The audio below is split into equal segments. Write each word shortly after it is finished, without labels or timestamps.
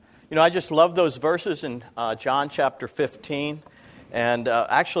You know, I just love those verses in John chapter 15. And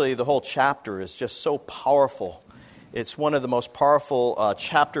actually, the whole chapter is just so powerful. It's one of the most powerful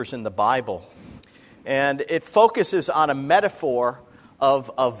chapters in the Bible. And it focuses on a metaphor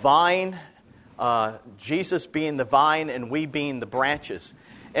of a vine, Jesus being the vine and we being the branches.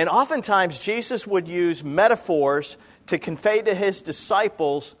 And oftentimes, Jesus would use metaphors to convey to his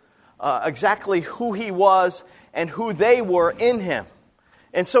disciples exactly who he was and who they were in him.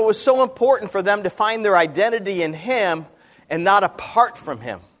 And so it was so important for them to find their identity in him and not apart from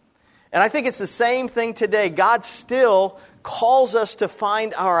him. And I think it's the same thing today. God still calls us to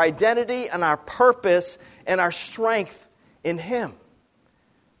find our identity and our purpose and our strength in him.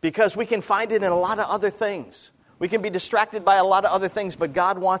 Because we can find it in a lot of other things. We can be distracted by a lot of other things, but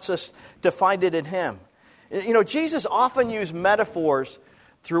God wants us to find it in him. You know, Jesus often used metaphors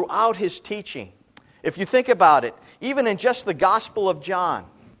throughout his teaching. If you think about it, even in just the Gospel of John,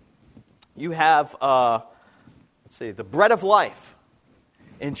 you have, the bread of life.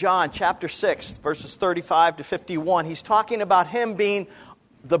 In John chapter 6, verses 35 to 51, he's talking about him being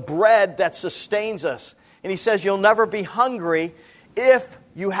the bread that sustains us. And he says you'll never be hungry if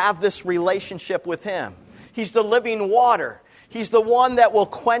you have this relationship with him. He's the living water. He's the one that will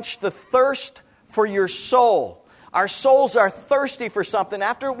quench the thirst for your soul. Our souls are thirsty for something.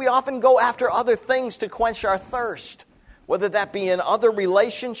 We often go after other things to quench our thirst, whether that be in other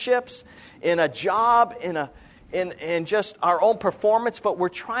relationships, in a job, in just our own performance, but we're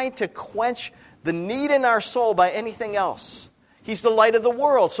trying to quench the need in our soul by anything else. He's the light of the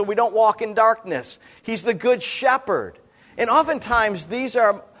world, so we don't walk in darkness. He's the good shepherd. And oftentimes, these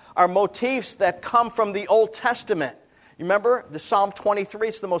are motifs that come from the Old Testament. You remember the Psalm 23?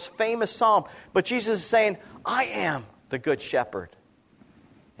 It's the most famous psalm. But Jesus is saying, I am the good shepherd.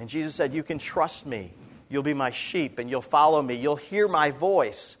 And Jesus said, you can trust me. You'll be my sheep and you'll follow me. You'll hear my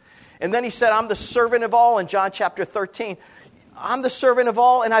voice. And then he said, I'm the servant of all in John chapter 13. I'm the servant of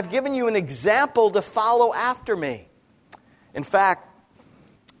all, and I've given you an example to follow after me. In fact,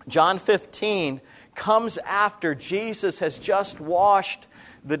 John 15 comes after Jesus has just washed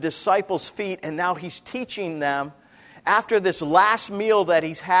the disciples' feet, and now he's teaching them. After this last meal that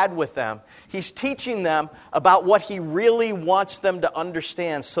he's had with them, he's teaching them about what he really wants them to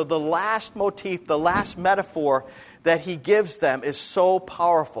understand. So the last motif, the last metaphor that he gives them is so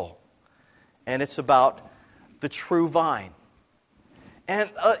powerful. And it's about the true vine.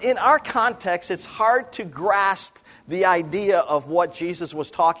 And in our context, it's hard to grasp the idea of what Jesus was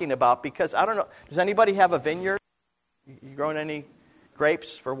talking about because, I don't know, does anybody have a vineyard? You growing any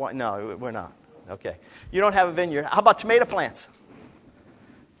grapes for what? No, we're not. Okay. You don't have a vineyard. How about tomato plants?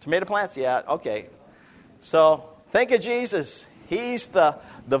 Tomato plants? Yeah, okay. So think of Jesus. He's the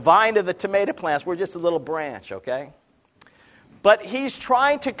vine of the tomato plants. We're just a little branch, okay? But he's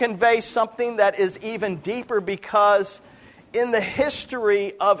trying to convey something that is even deeper because in the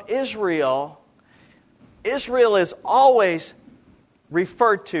history of Israel, Israel is always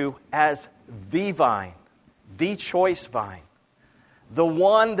referred to as the vine, the choice vine, the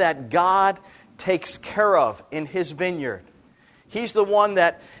one that God takes care of in his vineyard. He's the one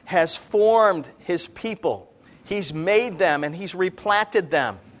that has formed his people. He's made them and he's replanted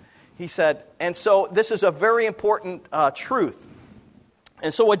them. He said, and so this is a very important truth.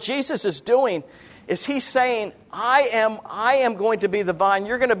 And so what Jesus is doing is he's saying, I am going to be the vine,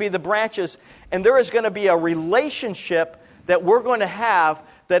 you're going to be the branches, and there is going to be a relationship that we're going to have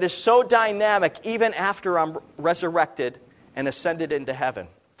that is so dynamic even after I'm resurrected and ascended into heaven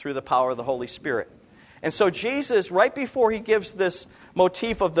through the power of the Holy Spirit. And so Jesus, right before he gives this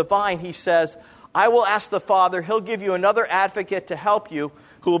motif of the vine, he says, I will ask the Father, he'll give you another advocate to help you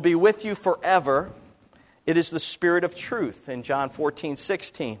who will be with you forever. It is the Spirit of truth in John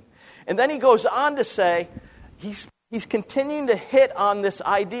 14:16. And then he goes on to say, he's continuing to hit on this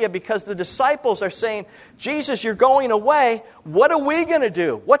idea because the disciples are saying, Jesus, you're going away. What are we going to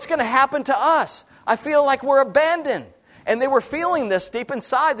do? What's going to happen to us? I feel like we're abandoned. And they were feeling this deep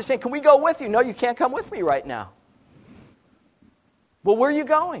inside. They're saying, can we go with you? No, you can't come with me right now. Well, where are you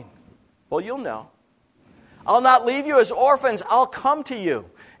going? Well, you'll know. I'll not leave you as orphans. I'll come to you.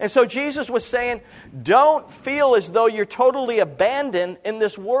 And so Jesus was saying, don't feel as though you're totally abandoned in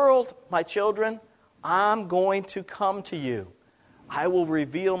this world, my children. I'm going to come to you. I will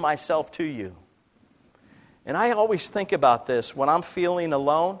reveal myself to you. And I always think about this when I'm feeling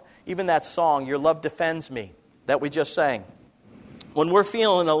alone. Even that song, Your Love Defends Me, that we just sang. When we're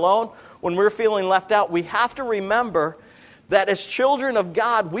feeling alone, when we're feeling left out, we have to remember that as children of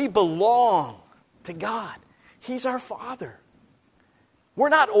God, we belong to God. He's our Father. We're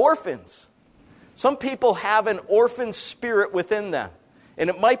not orphans. Some people have an orphan spirit within them. And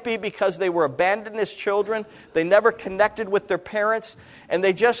it might be because they were abandoned as children, they never connected with their parents, and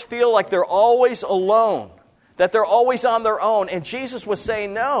they just feel like they're always alone, that they're always on their own. And Jesus was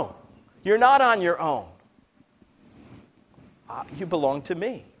saying, no, you're not on your own. You belong to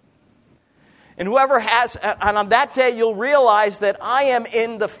me. And whoever has, and on that day you'll realize that I am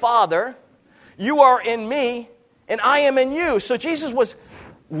in the Father, you are in me, and I am in you. So Jesus was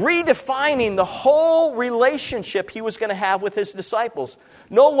redefining the whole relationship he was going to have with his disciples.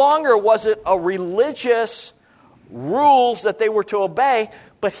 No longer was it a religious rules that they were to obey,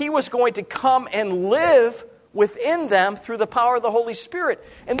 but he was going to come and live within them through the power of the Holy Spirit.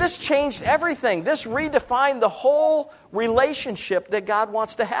 And this changed everything. This redefined the whole relationship that God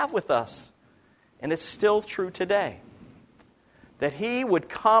wants to have with us. And it's still true today. That he would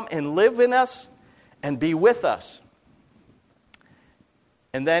come and live in us and be with us.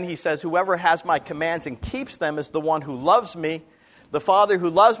 And then he says, whoever has my commands and keeps them is the one who loves me. The Father who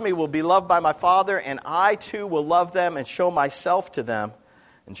loves me will be loved by my Father, and I too will love them and show myself to them.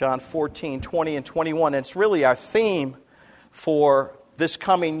 In John 14, 20 and 21. And it's really our theme for this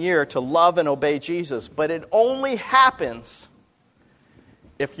coming year, to love and obey Jesus. But it only happens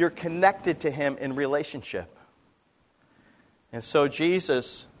if you're connected to him in relationship. And so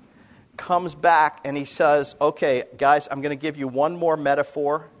Jesus comes back and he says, okay, guys, I'm going to give you one more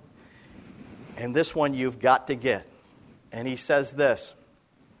metaphor, and this one you've got to get. And he says this.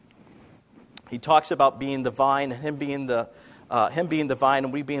 He talks about being the vine and him being the vine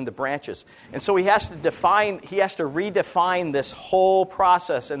and we being the branches. And so he has to redefine this whole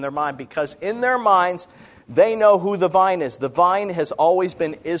process in their mind, because in their minds, they know who the vine is. The vine has always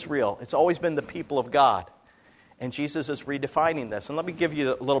been Israel. It's always been the people of God. And Jesus is redefining this. And let me give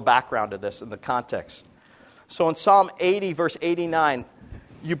you a little background to this in the context. So in Psalm 80, verse 89,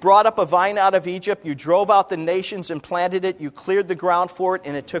 you brought up a vine out of Egypt, you drove out the nations and planted it, you cleared the ground for it,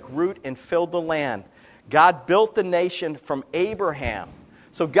 and it took root and filled the land. God built the nation from Abraham.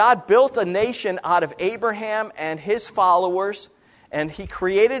 So God built a nation out of Abraham and his followers, and he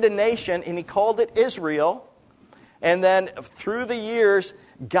created a nation, and he called it Israel. And then through the years,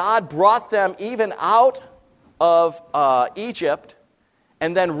 God brought them even out of Egypt,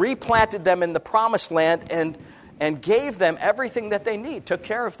 and then replanted them in the promised land and gave them everything that they need, took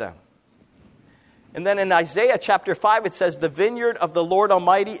care of them. And then in Isaiah chapter 5, it says, the vineyard of the Lord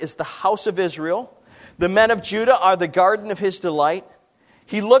Almighty is the house of Israel. The men of Judah are the garden of his delight.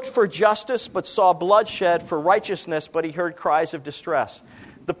 He looked for justice, but saw bloodshed, for righteousness, but he heard cries of distress.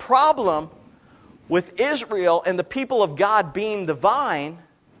 The problem with Israel and the people of God being the vine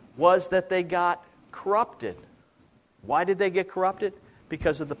was that they got corrupted. Why did they get corrupted?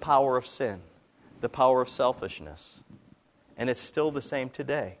 Because of the power of sin, the power of selfishness. And it's still the same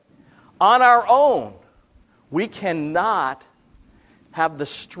today. On our own, we cannot have the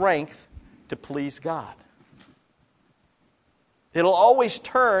strength to please God. It'll always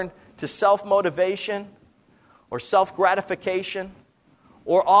turn to self-motivation or self-gratification,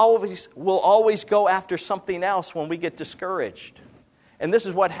 or we'll always go after something else when we get discouraged. And this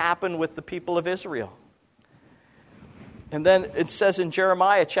is what happened with the people of Israel. And then it says in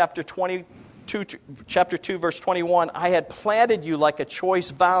Jeremiah chapter 2, verse 21, I had planted you like a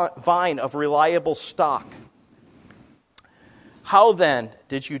choice vine of reliable stock. How then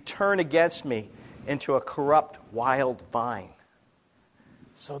did you turn against me into a corrupt wild vine?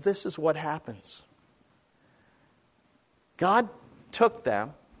 So this is what happens. God took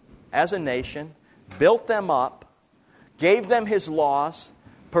them as a nation, built them up, gave them his laws,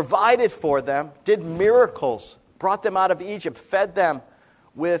 provided for them, did miracles, brought them out of Egypt, fed them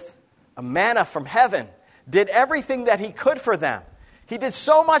with a manna from heaven, did everything that he could for them. He did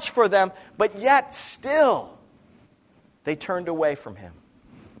so much for them, but yet still they turned away from him.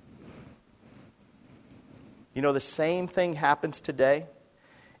 You know, the same thing happens today.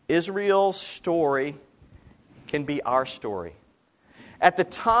 Israel's story can be our story. At the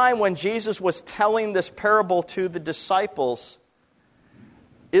time when Jesus was telling this parable to the disciples,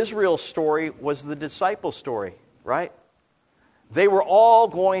 Israel's story was the disciples' story, right? They were all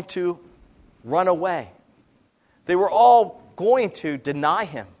going to run away. They were all going to deny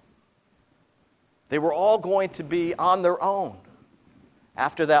him. They were all going to be on their own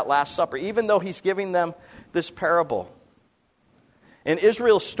after that Last Supper, even though he's giving them this parable. And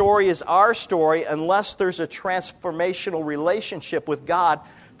Israel's story is our story unless there's a transformational relationship with God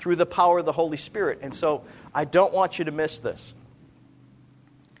through the power of the Holy Spirit. And so I don't want you to miss this.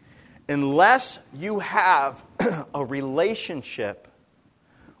 Unless you have a relationship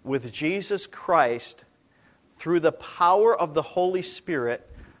with Jesus Christ through the power of the Holy Spirit,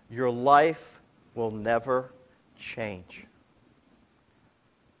 your life will never change.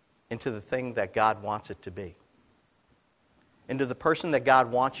 into the thing that God wants it to be, into the person that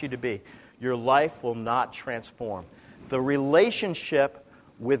God wants you to be, your life will not transform. The relationship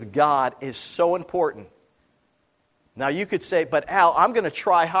with God is so important. Now you could say, but Al, I'm going to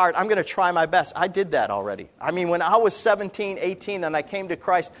try hard. I'm going to try my best. I did that already. I mean, when I was 17, 18, and I came to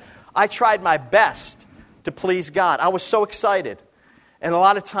Christ, I tried my best to please God. I was so excited. And a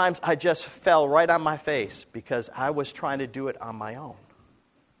lot of times I just fell right on my face because I was trying to do it on my own.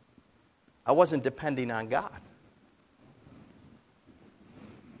 I wasn't depending on God.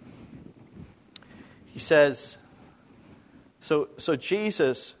 He says, so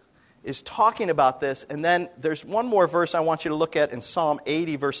Jesus is talking about this, and then there's one more verse I want you to look at in Psalm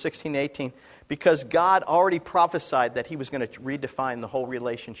 80, verse 16 and 18, because God already prophesied that he was going to redefine the whole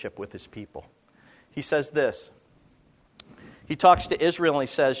relationship with his people. He says this. He talks to Israel and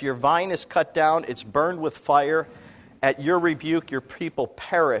he says, your vine is cut down, it's burned with fire. At your rebuke, your people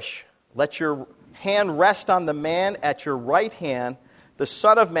perish. Let your hand rest on the man at your right hand, the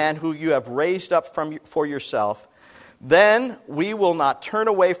Son of Man who you have raised up for yourself. Then we will not turn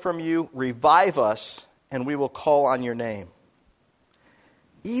away from you. Revive us, and we will call on your name.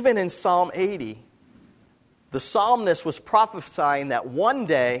 Even in Psalm 80, the psalmist was prophesying that one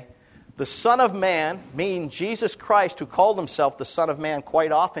day the Son of Man, meaning Jesus Christ, who called himself the Son of Man,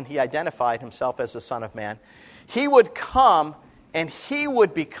 quite often he identified himself as the Son of Man, he would come and he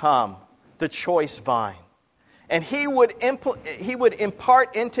would become the choice vine. And he would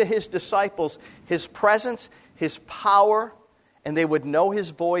impart into his disciples his presence, his power, and they would know his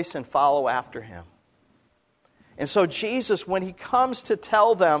voice and follow after him. And so Jesus, when he comes to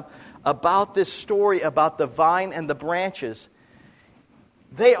tell them about this story about the vine and the branches,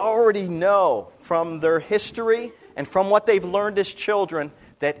 they already know from their history and from what they've learned as children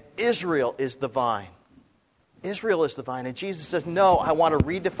that Israel is the vine. Israel is the vine. And Jesus says, no, I want to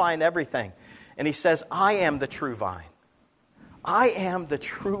redefine everything. And he says, I am the true vine. I am the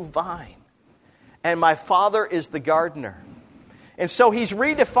true vine. And my Father is the gardener. And so he's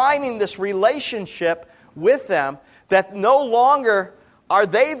redefining this relationship with them, that no longer are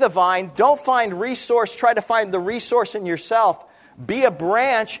they the vine. Don't find resource. Try to find the resource in yourself. Be a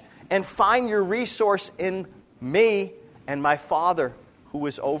branch and find your resource in me and my Father who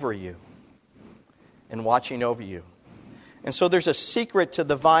is over you and watching over you. And so there's a secret to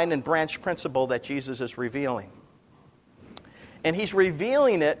the vine and branch principle that Jesus is revealing. And he's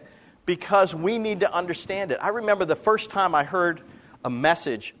revealing it because we need to understand it. I remember the first time I heard a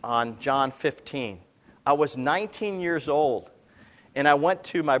message on John 15. I was 19 years old, and I went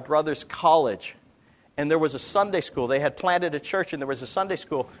to my brother's college, and there was a Sunday school. They had planted a church, and there was a Sunday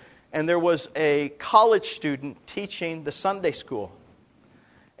school, and there was a college student teaching the Sunday school.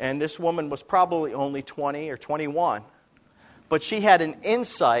 And this woman was probably only 20 or 21, but she had an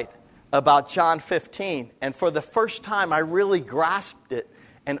insight about John 15, and for the first time I really grasped it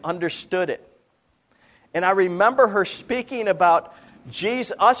and understood it. And I remember her speaking about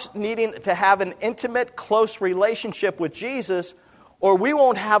Jesus, us needing to have an intimate, close relationship with Jesus, or we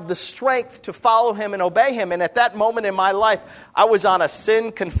won't have the strength to follow him and obey him. And at that moment in my life, I was on a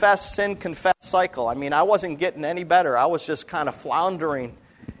sin, confess cycle. I mean, I wasn't getting any better. I was just kind of floundering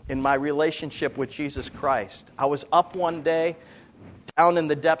in my relationship with Jesus Christ. I was up one day, down in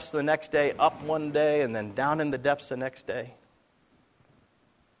the depths the next day, up one day, and then down in the depths the next day.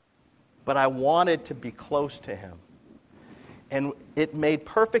 But I wanted to be close to him. And it made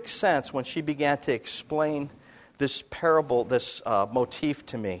perfect sense when she began to explain this parable, this motif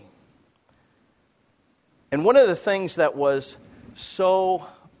to me. And one of the things that was so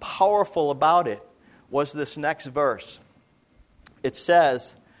powerful about it was this next verse. It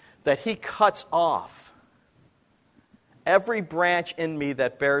says that he cuts off every branch in me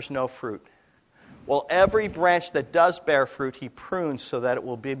that bears no fruit. Well, every branch that does bear fruit, he prunes so that it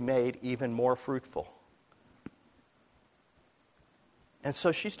will be made even more fruitful. And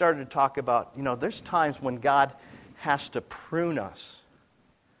so she started to talk about, there's times when God has to prune us.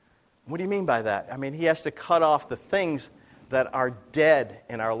 What do you mean by that? I mean, he has to cut off the things that are dead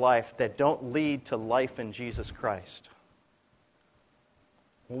in our life that don't lead to life in Jesus Christ.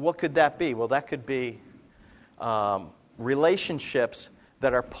 Well, what could that be? Well, that could be relationships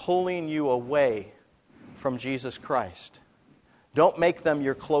that are pulling you away from Jesus Christ. Don't make them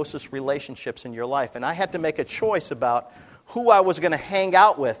your closest relationships in your life. And I had to make a choice about who I was going to hang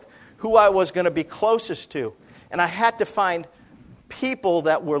out with, who I was going to be closest to. And I had to find people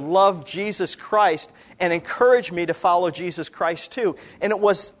that would love Jesus Christ and encourage me to follow Jesus Christ too. And it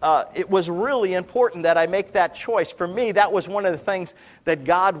was really important that I make that choice. For me, that was one of the things that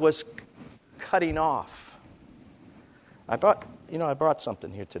God was cutting off. I brought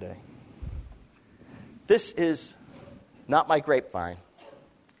something here today. This is not my grapevine,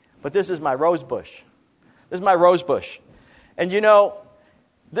 but this is my rose bush. This is my rose bush. And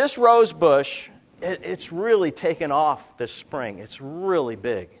this rose bush, it's really taken off this spring. It's really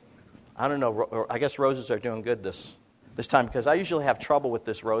big. I don't know, I guess roses are doing good this time because I usually have trouble with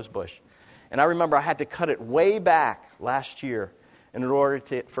this rose bush. And I remember I had to cut it way back last year in order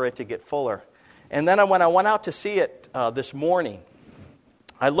for it to get fuller. And then when I went out to see it this morning,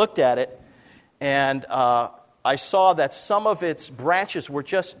 I looked at it and I saw that some of its branches were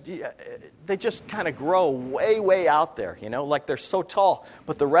they just kind of grow way, way out there, like they're so tall.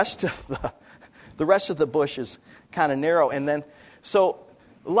 But the rest of the bush is kind of narrow. And then, so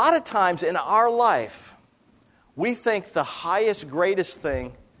a lot of times in our life, we think the highest, greatest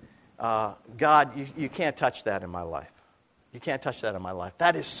thing, God, you can't touch that in my life. You can't touch that in my life.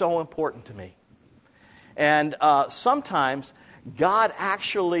 That is so important to me. And sometimes God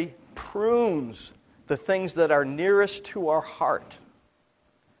actually prunes the things that are nearest to our heart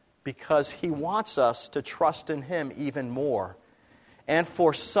because He wants us to trust in Him even more and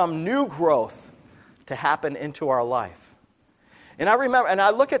for some new growth to happen into our life. And I remember, and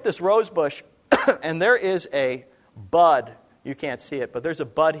I look at this rose bush, and there is a bud. You can't see it, but there's a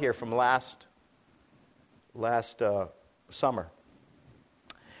bud here from last summer.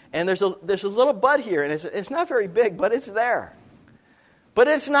 And there's a little bud here, and it's not very big, but it's there. But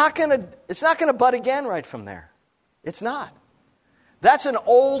it's not gonna bud again right from there. It's not. That's an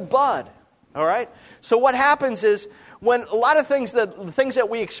old bud. All right. So what happens is when a lot of the things that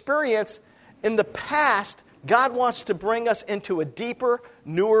we experience in the past, God wants to bring us into a deeper,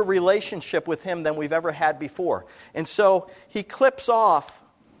 newer relationship with Him than we've ever had before. And so He clips off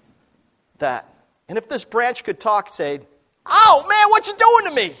that. And if this branch could talk, say, "Oh man, what you doing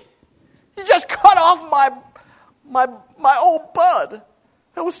to me? You just cut off my old bud.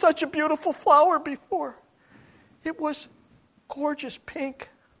 That was such a beautiful flower before. It was gorgeous pink,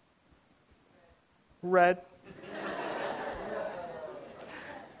 red."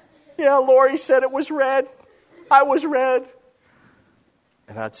 Yeah, Lori said it was red. I was red.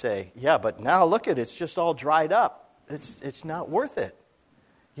 And I'd say, yeah, but now look at it. It's just all dried up. It's not worth it.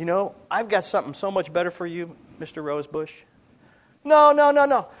 I've got something so much better for you, Mr. Rosebush.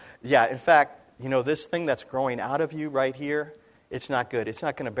 No. Yeah, in fact, this thing that's growing out of you right here, it's not good. It's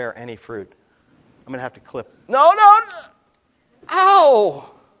not going to bear any fruit. I'm going to have to clip. No.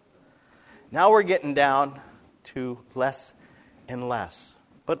 Ow! Now we're getting down to less and less.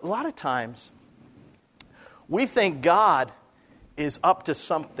 But a lot of times, we think God is up to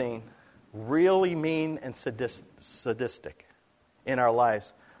something really mean and sadistic in our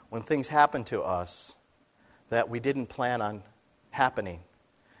lives when things happen to us that we didn't plan on happening,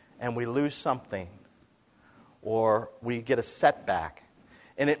 and we lose something, or we get a setback.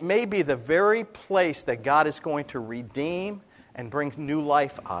 And it may be the very place that God is going to redeem and bring new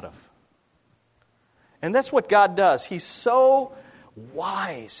life out of. And that's what God does. He's so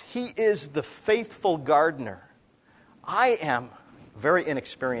wise. He is the faithful gardener. I am very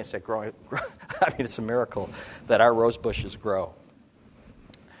inexperienced at growing. It's a miracle that our rose bushes grow.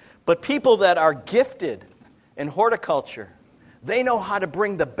 But people that are gifted in horticulture, they know how to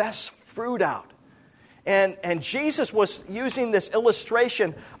bring the best fruit out. And Jesus was using this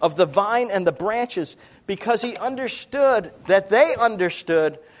illustration of the vine and the branches because He understood that they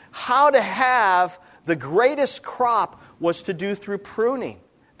understood how to have the greatest crop was to do through pruning.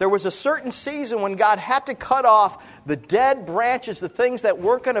 There was a certain season when God had to cut off the dead branches, the things that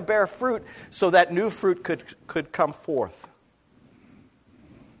weren't going to bear fruit, so that new fruit could come forth.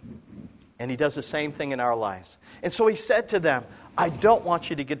 And He does the same thing in our lives. And so He said to them, I don't want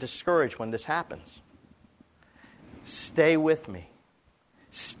you to get discouraged when this happens. Stay with me.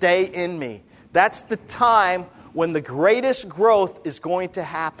 Stay in me. That's the time when the greatest growth is going to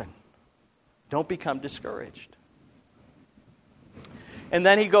happen. Don't become discouraged. And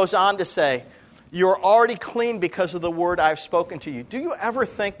then He goes on to say, you're already clean because of the word I've spoken to you. Do you ever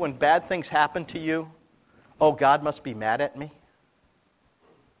think when bad things happen to you, oh, God must be mad at me?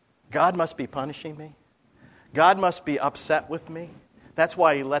 God must be punishing me? God must be upset with me? That's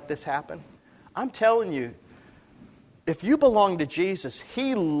why He let this happen? I'm telling you, if you belong to Jesus,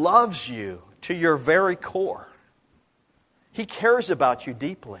 He loves you to your very core. He cares about you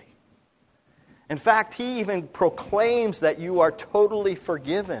deeply. In fact, He even proclaims that you are totally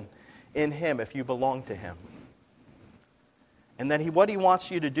forgiven in Him if you belong to Him. And then what He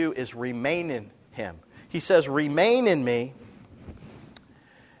wants you to do is remain in Him. He says, remain in me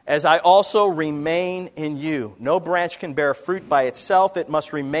as I also remain in you. No branch can bear fruit by itself. It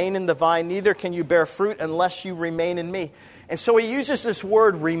must remain in the vine. Neither can you bear fruit unless you remain in me. And so he uses this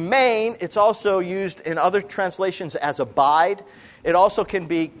word remain. It's also used in other translations as abide. It also can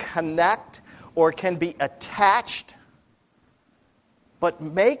be connect or it can be attached. But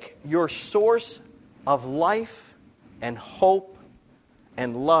make your source of life and hope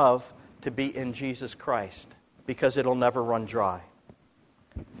and love to be in Jesus Christ, because it'll never run dry.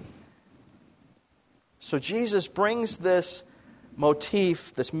 So Jesus brings this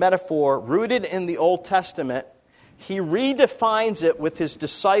motif, this metaphor, rooted in the Old Testament. He redefines it with his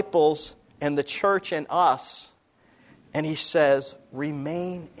disciples and the church and us. And he says,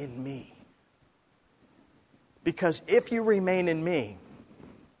 remain in me. Because if you remain in me,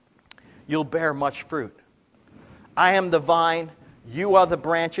 you'll bear much fruit. I am the vine, you are the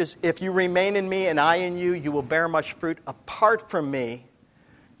branches. If you remain in me and I in you, you will bear much fruit. Apart from me,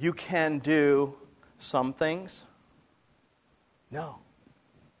 you can do some things. No.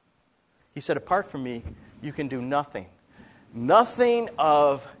 He said, apart from me, you can do nothing. Nothing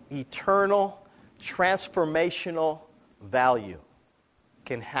of eternal, transformational value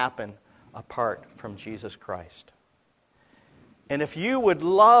can happen apart from Jesus Christ. And if you would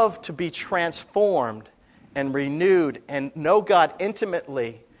love to be transformed and renewed and know God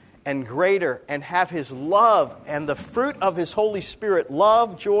intimately and greater and have His love and the fruit of His Holy Spirit,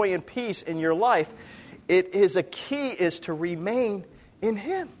 love, joy, and peace in your life, it is a key is to remain in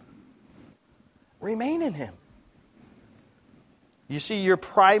Him. Remain in Him. You see, your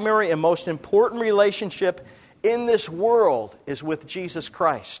primary and most important relationship in this world is with Jesus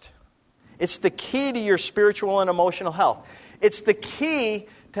Christ. It's the key to your spiritual and emotional health. It's the key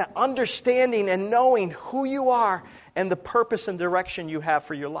to understanding and knowing who you are and the purpose and direction you have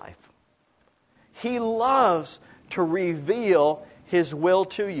for your life. He loves to reveal His will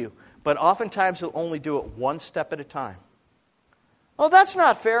to you, but oftentimes He'll only do it one step at a time. Oh, that's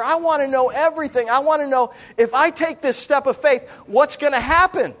not fair. I want to know everything. I want to know if I take this step of faith, what's going to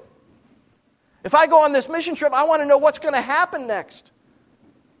happen? If I go on this mission trip, I want to know what's going to happen next.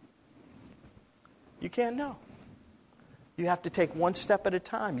 You can't know. You have to take one step at a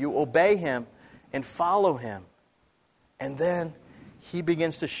time. You obey Him and follow Him. And then He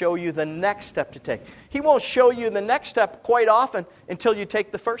begins to show you the next step to take. He won't show you the next step quite often until you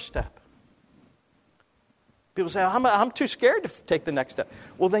take the first step. People say, I'm too scared to take the next step.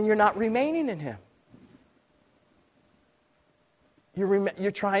 Well, then you're not remaining in Him.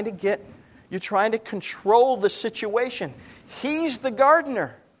 You're trying to control the situation. He's the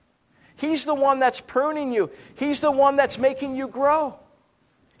gardener. He's the one that's pruning you. He's the one that's making you grow.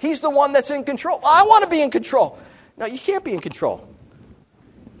 He's the one that's in control. I want to be in control. No, you can't be in control.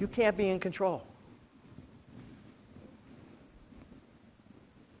 You can't be in control.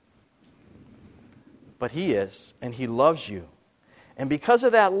 But He is, and He loves you. And because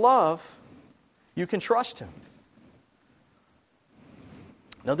of that love, you can trust Him.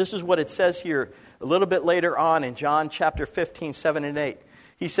 Now, this is what it says here a little bit later on in John chapter 15, 7 and 8.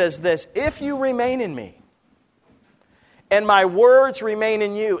 He says this, if you remain in me, and my words remain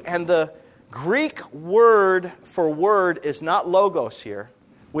in you, and the Greek word for word is not logos here,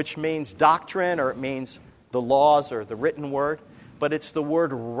 which means doctrine or it means the laws or the written word, but it's the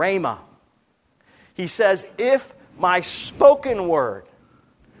word rhema. He says, if my spoken word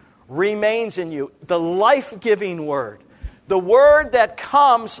remains in you, the life-giving word, the word that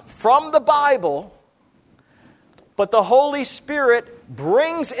comes from the Bible, but the Holy Spirit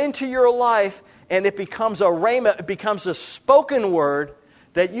brings into your life and it becomes a rhema, it becomes a spoken word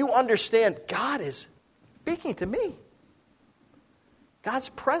that you understand God is speaking to me. God's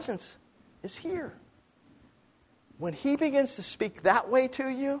presence is here. When He begins to speak that way to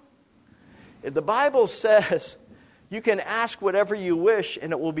you, the Bible says you can ask whatever you wish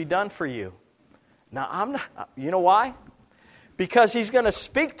and it will be done for you. Now, I'm not, you know why? Because He's going to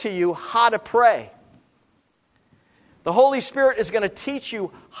speak to you how to pray. The Holy Spirit is going to teach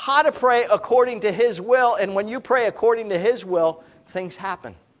you how to pray according to His will, and when you pray according to His will, things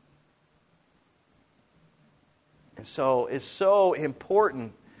happen. And so it's so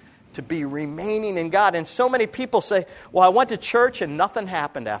important to be remaining in God. And so many people say, well, I went to church and nothing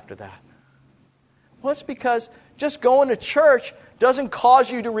happened after that. Well, it's because just going to church doesn't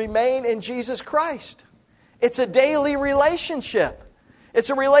cause you to remain in Jesus Christ. It's a daily relationship. It's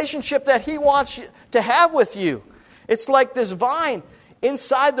a relationship that He wants you to have with you. It's like this vine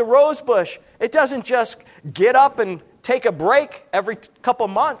inside the rose bush. It doesn't just get up and take a break every couple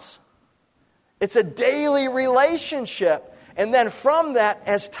months. It's a daily relationship. And then from that,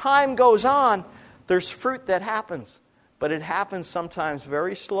 as time goes on, there's fruit that happens. But it happens sometimes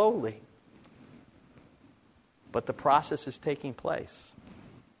very slowly. But the process is taking place.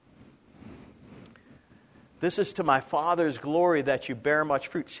 This is to my Father's glory that you bear much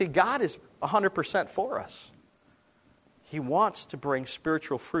fruit. See, God is 100% for us. He wants to bring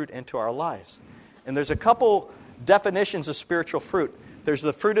spiritual fruit into our lives. And there's a couple definitions of spiritual fruit. There's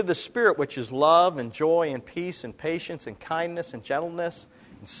the fruit of the Spirit, which is love and joy and peace and patience and kindness and gentleness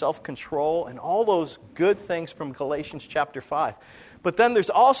and self-control and all those good things from Galatians chapter 5. But then there's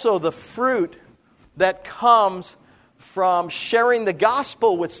also the fruit that comes from sharing the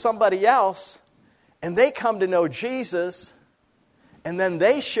gospel with somebody else, and they come to know Jesus, and then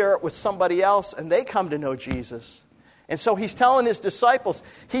they share it with somebody else, and they come to know Jesus. And so he's telling his disciples,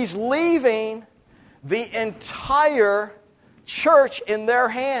 he's leaving the entire church in their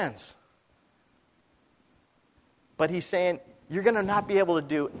hands. But he's saying, you're going to not be able to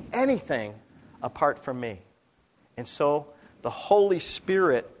do anything apart from me. And so the Holy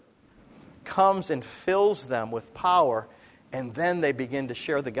Spirit comes and fills them with power, and then they begin to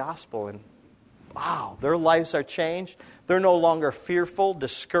share the gospel. And wow, their lives are changed. They're no longer fearful,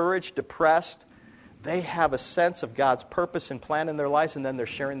 discouraged, depressed. They have a sense of God's purpose and plan in their lives, and then they're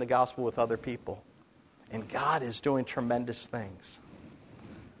sharing the gospel with other people. And God is doing tremendous things.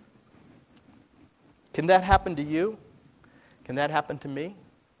 Can that happen to you? Can that happen to me?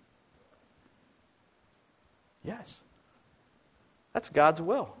 Yes. That's God's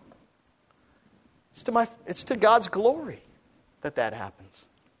will. It's to God's glory that happens.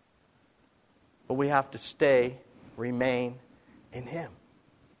 But we have to remain in Him.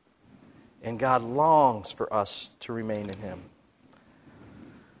 And God longs for us to remain in Him.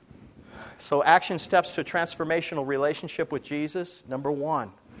 So action steps to a transformational relationship with Jesus. Number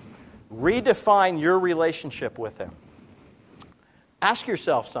 1, redefine your relationship with Him. Ask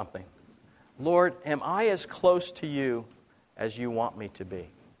yourself something. Lord, am I as close to you as you want me to be?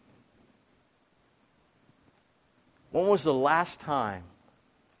 When was the last time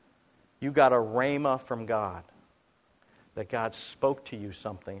you got a rhema from God? That God spoke to you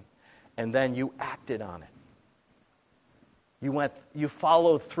something and then you acted on it. You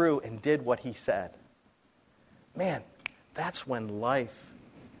followed through and did what He said. Man, that's when life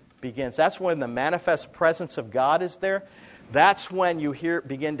begins. That's when the manifest presence of God is there. That's when you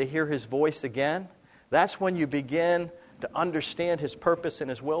begin to hear His voice again. That's when you begin to understand His purpose and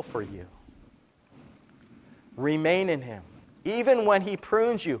His will for you. Remain in Him. Even when He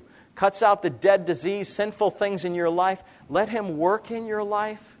prunes you, cuts out the dead disease, sinful things in your life, let Him work in your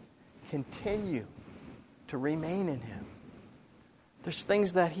life. Continue to remain in Him. There's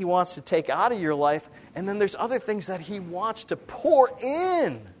things that He wants to take out of your life, and then there's other things that He wants to pour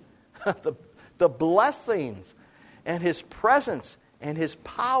in. the blessings and His presence and His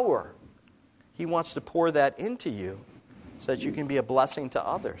power. He wants to pour that into you so that you can be a blessing to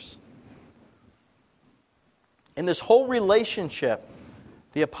others. In this whole relationship,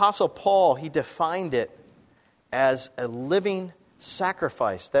 the Apostle Paul, he defined it as a living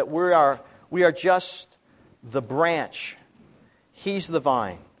sacrifice, that we are just the branch. He's the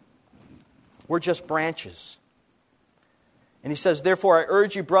vine. We're just branches. And he says, therefore I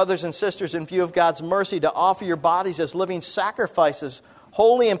urge you, brothers and sisters, in view of God's mercy, to offer your bodies as living sacrifices,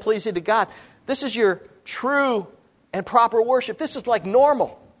 holy and pleasing to God. This is your true and proper worship. This is like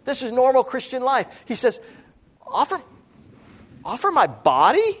normal. This is normal Christian life. He says, offer my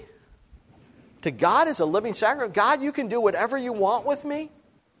body to God as a living sacrifice. God, you can do whatever you want with me.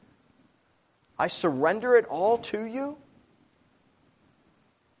 I surrender it all to you.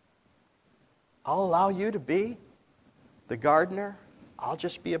 I'll allow you to be the gardener. I'll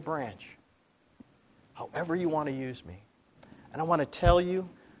just be a branch. However you want to use me. And I want to tell you,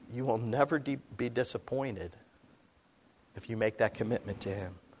 you will never be disappointed if you make that commitment to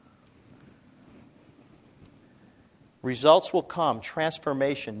Him. Results will come,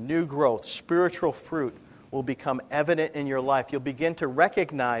 transformation, new growth, spiritual fruit will become evident in your life. You'll begin to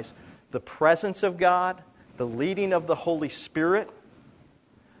recognize the presence of God, the leading of the Holy Spirit,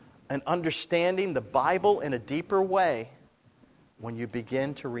 and understanding the Bible in a deeper way when you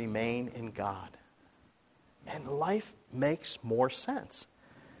begin to remain in God. And life makes more sense.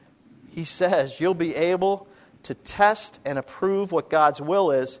 He says you'll be able to test and approve what God's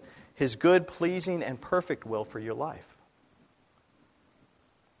will is, His good, pleasing, and perfect will for your life.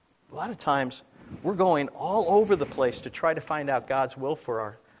 A lot of times, we're going all over the place to try to find out God's will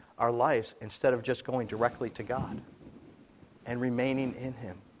for our lives instead of just going directly to God and remaining in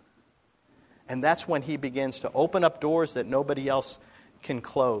Him. And that's when He begins to open up doors that nobody else can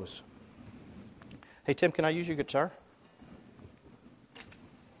close. Hey, Tim, can I use your guitar?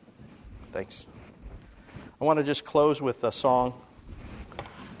 Thanks. I want to just close with a song,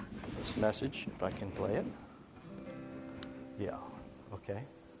 this message, if I can play it. Yeah, okay.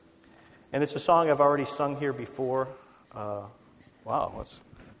 And it's a song I've already sung here before. Wow, looks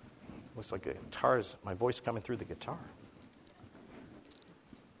like a guitar is my voice coming through the guitar.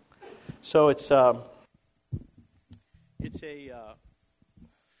 So it's a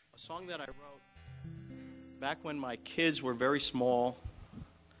song that I wrote back when my kids were very small.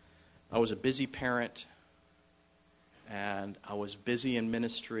 I was a busy parent, and I was busy in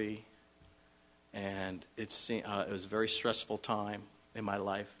ministry, and it was a very stressful time in my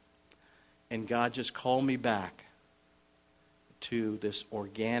life. And God just called me back to this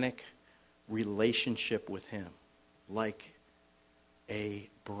organic relationship with Him, like a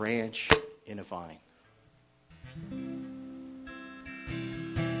branch in a vine.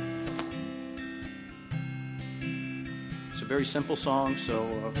 It's a very simple song,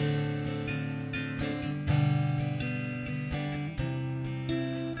 so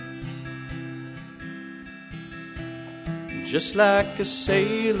just like a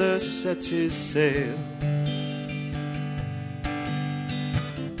sailor sets his sail,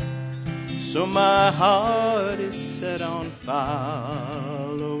 so my heart is set on following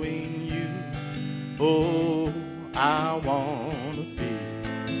you. Oh, I want to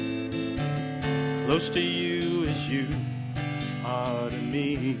be close to you as you are to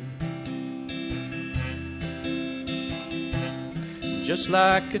me. Just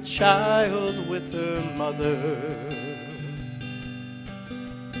like a child with her mother,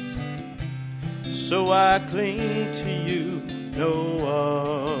 so I cling to you, no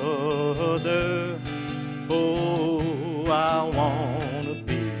other. Oh, I want to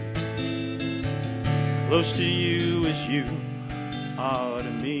be close to you as you are to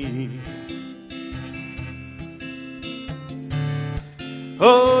me.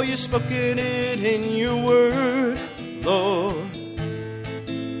 Oh, you've spoken it in your word, Lord.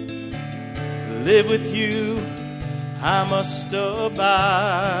 Live with you, I must abide.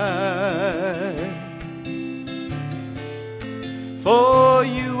 For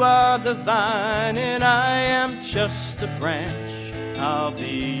you are the vine and I am just a branch. I'll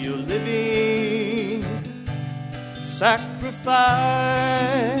be your living sacrifice.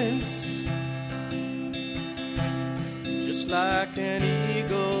 Just like an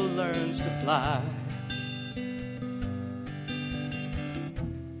eagle learns to fly,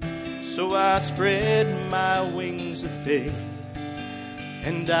 so I spread my wings of faith,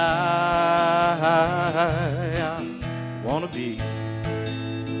 and I want to be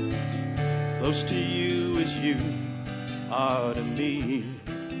close to you as you are to me.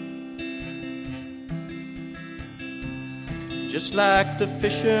 Just like the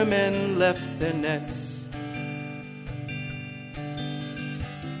fishermen left their nets,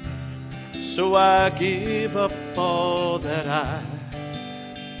 so I give up all that I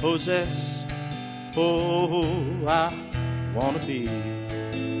possess. Oh, I want to be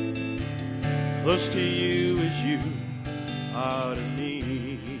close to you as you are to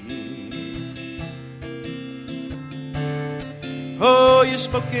me. Oh, you've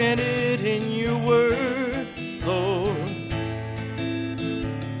spoken it in your word, Lord.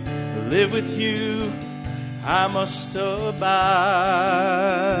 Live with you, I must abide,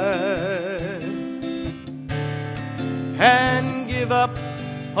 and give up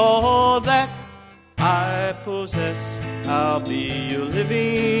all that I possess. I'll be your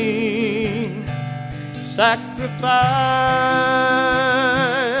living sacrifice.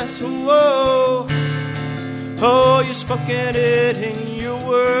 Whoa. Oh, you've spoken it in your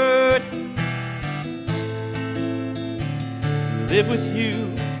word. Live with you,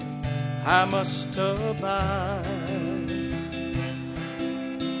 I must abide.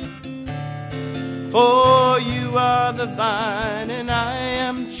 For you are the vine and I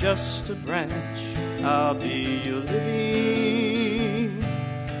am just a branch. I'll be your living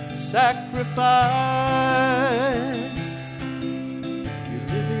sacrifice. Your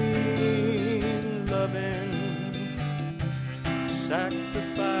living, loving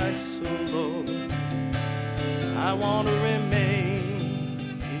sacrifice, oh Lord. I want to remain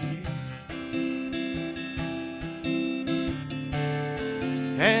in you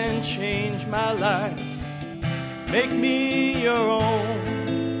and change my life. Make me your own.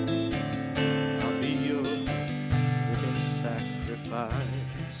 I'll be your living sacrifice.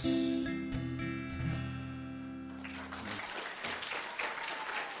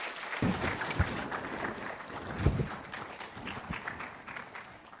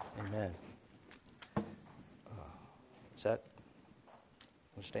 Amen. Is that?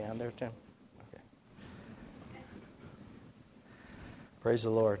 Want to stay on there, Tim? Okay. Praise the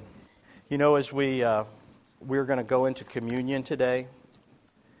Lord. You know, as we're going to go into communion today,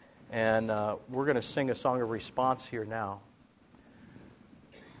 and we're going to sing a song of response here now.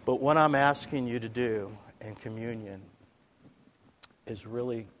 But what I'm asking you to do in communion is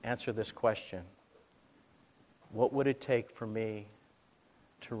really answer this question. What would it take for me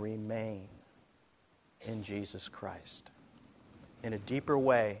to remain in Jesus Christ in a deeper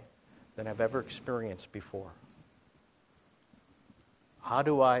way than I've ever experienced before? How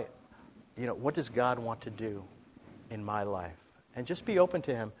do I, what does God want to do in my life? And just be open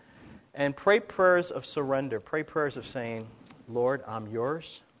to Him. And pray prayers of surrender. Pray prayers of saying, Lord, I'm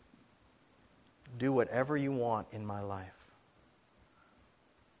yours. Do whatever you want in my life.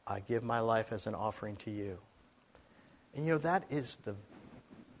 I give my life as an offering to you. And that is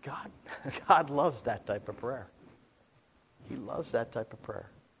God loves that type of prayer. He loves that type of prayer.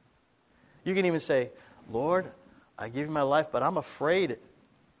 You can even say, Lord, I give you my life, but I'm afraid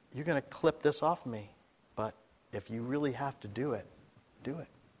you're going to clip this off me. But if you really have to do it, do it.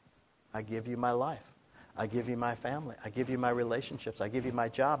 I give you my life. I give you my family. I give you my relationships. I give you my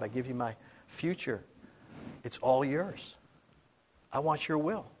job. I give you my future. It's all yours. I want your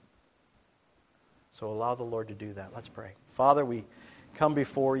will. So allow the Lord to do that. Let's pray. Father, we come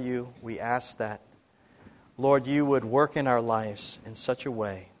before you. We ask that, Lord, you would work in our lives in such a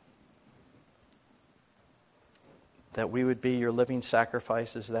way that we would be your living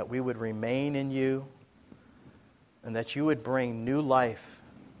sacrifices, that we would remain in you, and that you would bring new life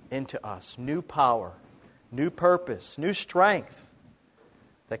into us, new power, new purpose, new strength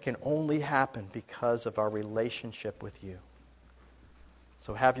that can only happen because of our relationship with you.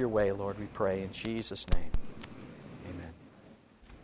 So have your way, Lord, we pray in Jesus' name.